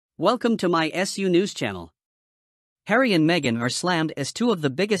Welcome to my SU News channel. Harry and Meghan are slammed as two of the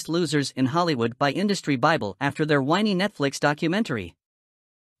biggest losers in Hollywood by Industry Bible after their whiny Netflix documentary.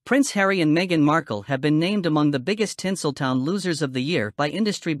 Prince Harry and Meghan Markle have been named among the biggest Tinseltown losers of the year by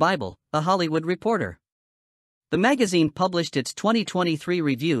Industry Bible, The Hollywood Reporter. The magazine published its 2023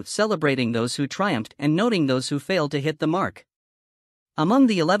 review celebrating those who triumphed and noting those who failed to hit the mark. Among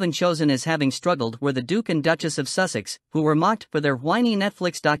the 11 chosen as having struggled were the Duke and Duchess of Sussex, who were mocked for their whiny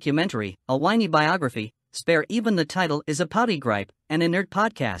Netflix documentary, a whiny biography, spare even the title is a pouty gripe, an inert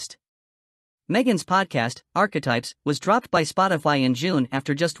podcast. Meghan's podcast, Archetypes, was dropped by Spotify in June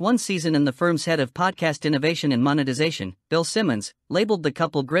after just one season, and the firm's head of podcast innovation and monetization, Bill Simmons, labeled the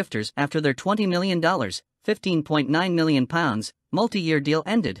couple grifters after their $20 million, £15.9 million, multi-year deal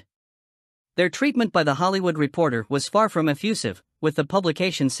ended. Their treatment by The Hollywood Reporter was far from effusive, with the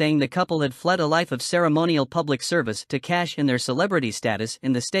publication saying the couple had fled a life of ceremonial public service to cash in their celebrity status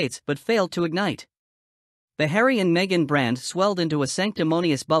in the States but failed to ignite. The Harry and Meghan brand swelled into a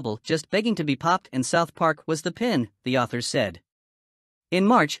sanctimonious bubble just begging to be popped, and South Park was the pin, the authors said. In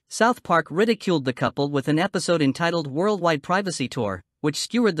March, South Park ridiculed the couple with an episode entitled Worldwide Privacy Tour, which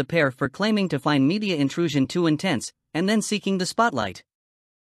skewered the pair for claiming to find media intrusion too intense, and then seeking the spotlight.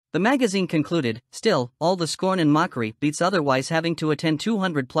 The magazine concluded, still, all the scorn and mockery beats otherwise having to attend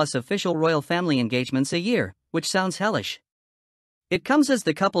 200+ official royal family engagements a year, which sounds hellish. It comes as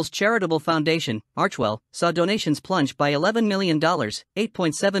the couple's charitable foundation, Archewell, saw donations plunge by $11 million,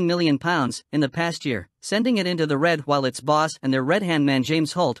 £8.7 million, in the past year, sending it into the red, while its boss and their red-hand man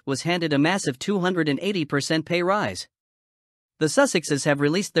James Holt was handed a massive 280% pay rise. The Sussexes have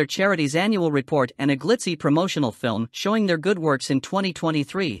released their charity's annual report and a glitzy promotional film showing their good works in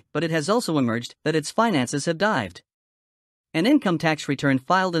 2023, but it has also emerged that its finances have dived. An income tax return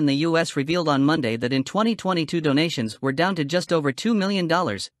filed in the U.S. revealed on Monday that in 2022 donations were down to just over $2 million,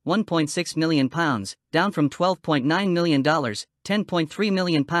 £1.6 million, down from $12.9 million, £10.3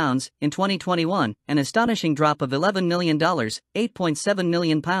 million, in 2021, an astonishing drop of $11 million, £8.7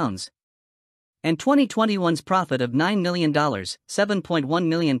 million. And 2021's profit of $9 million, £7.1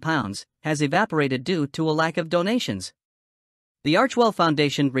 million, has evaporated due to a lack of donations. The Archewell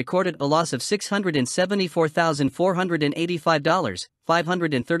Foundation recorded a loss of $674,485,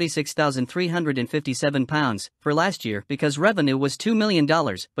 £536,357, for last year because revenue was $2 million,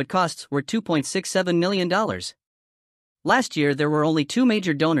 but costs were $2.67 million. Last year there were only two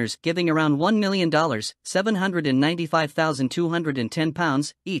major donors giving around $1 million,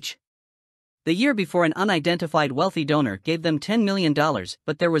 £795,210, each. The year before, an unidentified wealthy donor gave them $10 million,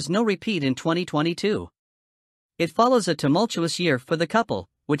 but there was no repeat in 2022. It follows a tumultuous year for the couple,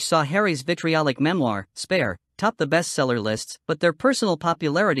 which saw Harry's vitriolic memoir, Spare, top the bestseller lists, but their personal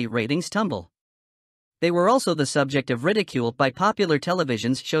popularity ratings tumble. They were also the subject of ridicule by popular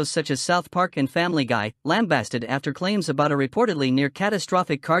television shows such as South Park and Family Guy, lambasted after claims about a reportedly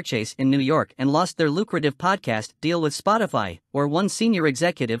near-catastrophic car chase in New York, and lost their lucrative podcast deal with Spotify, where one senior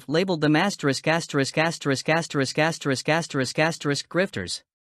executive labeled them grifters.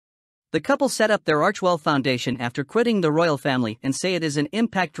 The couple set up their Archewell Foundation after quitting the royal family and say it is an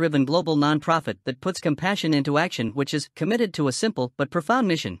impact-driven global nonprofit that puts compassion into action, which is committed to a simple but profound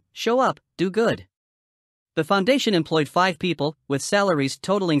mission: show up, do good. The foundation employed 5 people, with salaries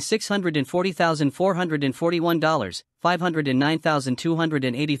totaling $640,441,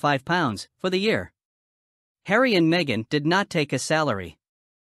 £509,285, for the year. Harry and Meghan did not take a salary.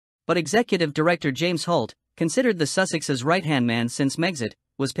 But executive director James Holt, considered the Sussexes' right-hand man since Megxit,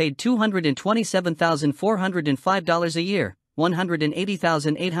 was paid $227,405 a year,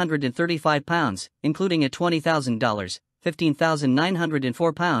 £180,835, including a $20,000,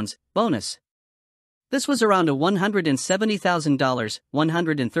 £15,904, bonus. This was around a $170,000,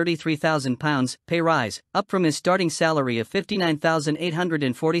 £133,000, pay rise, up from his starting salary of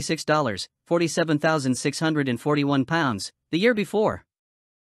 $59,846, £47,641, the year before.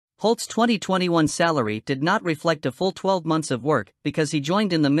 Holt's 2021 salary did not reflect a full 12 months of work because he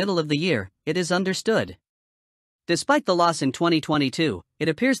joined in the middle of the year, it is understood. Despite the loss in 2022, it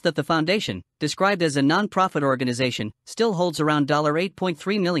appears that the foundation, described as a non-profit organization, still holds around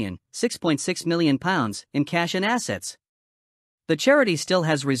 $8.3 million, £6.6 million, in cash and assets. The charity still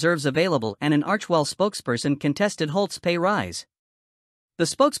has reserves available, and an Archewell spokesperson contested Holt's pay rise. The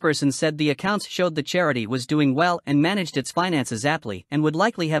spokesperson said the accounts showed the charity was doing well and managed its finances aptly and would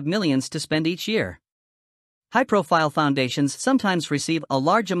likely have millions to spend each year. High-profile foundations sometimes receive a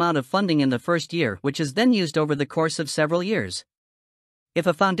large amount of funding in the first year, which is then used over the course of several years. If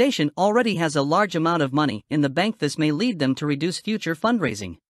a foundation already has a large amount of money in the bank, this may lead them to reduce future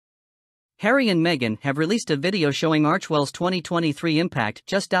fundraising. Harry and Meghan have released a video showing Archewell's 2023 impact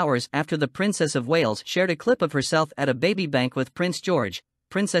just hours after the Princess of Wales shared a clip of herself at a baby bank with Prince George,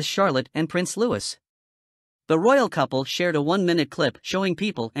 Princess Charlotte and Prince Louis. The royal couple shared a 1-minute clip showing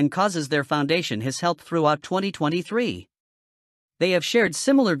people and causes their foundation has helped throughout 2023. They have shared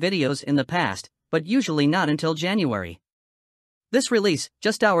similar videos in the past, but usually not until January. This release,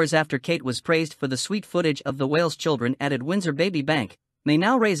 just hours after Kate was praised for the sweet footage of the Wales children at Windsor Baby Bank, may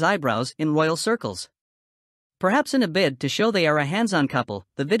now raise eyebrows in royal circles. Perhaps in a bid to show they are a hands-on couple,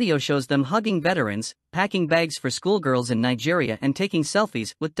 the video shows them hugging veterans, packing bags for schoolgirls in Nigeria and taking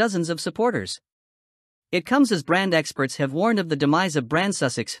selfies with dozens of supporters. It comes as brand experts have warned of the demise of brand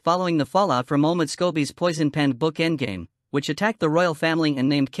Sussex following the fallout from Omid Scobie's poison-penned book Endgame, which attacked the royal family and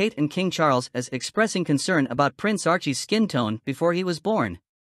named Kate and King Charles as expressing concern about Prince Archie's skin tone before he was born.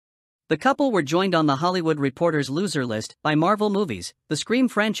 The couple were joined on The Hollywood Reporter's loser list by Marvel Movies, the Scream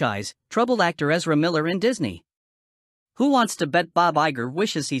franchise, troubled actor Ezra Miller and Disney. Who wants to bet Bob Iger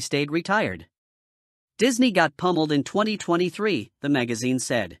wishes he stayed retired? Disney got pummeled in 2023, the magazine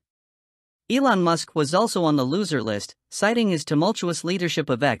said. Elon Musk was also on the loser list, citing his tumultuous leadership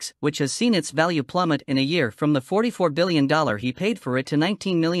of X, which has seen its value plummet in a year from the $44 billion he paid for it to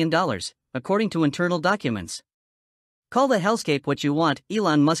 $19 million, according to internal documents. Call the hellscape what you want,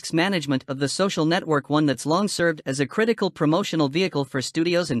 Elon Musk's management of the social network, one that's long served as a critical promotional vehicle for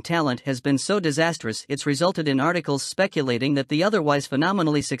studios and talent, has been so disastrous it's resulted in articles speculating that the otherwise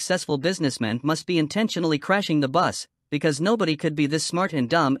phenomenally successful businessman must be intentionally crashing the bus, because nobody could be this smart and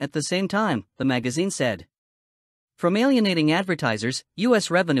dumb at the same time, the magazine said. From alienating advertisers,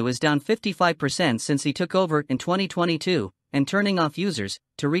 U.S. revenue is down 55% since he took over in 2022, and turning off users,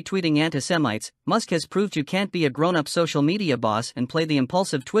 to retweeting anti-Semites, Musk has proved you can't be a grown-up social media boss and play the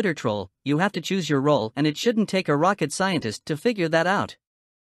impulsive Twitter troll. You have to choose your role, and it shouldn't take a rocket scientist to figure that out.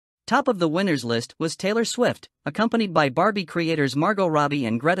 Top of the winners list was Taylor Swift, accompanied by Barbie creators Margot Robbie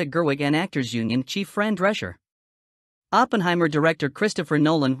and Greta Gerwig and Actors Union chief Fran Drescher. Oppenheimer director Christopher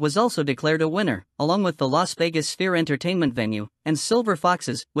Nolan was also declared a winner, along with the Las Vegas Sphere entertainment venue, and Silver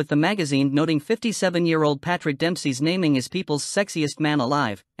Foxes, with the magazine noting 57-year-old Patrick Dempsey's naming as people's sexiest man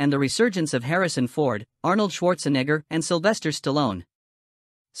alive, and the resurgence of Harrison Ford, Arnold Schwarzenegger and Sylvester Stallone.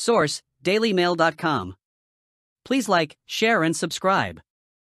 Source: DailyMail.com. Please like, share and subscribe.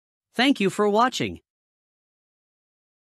 Thank you for watching.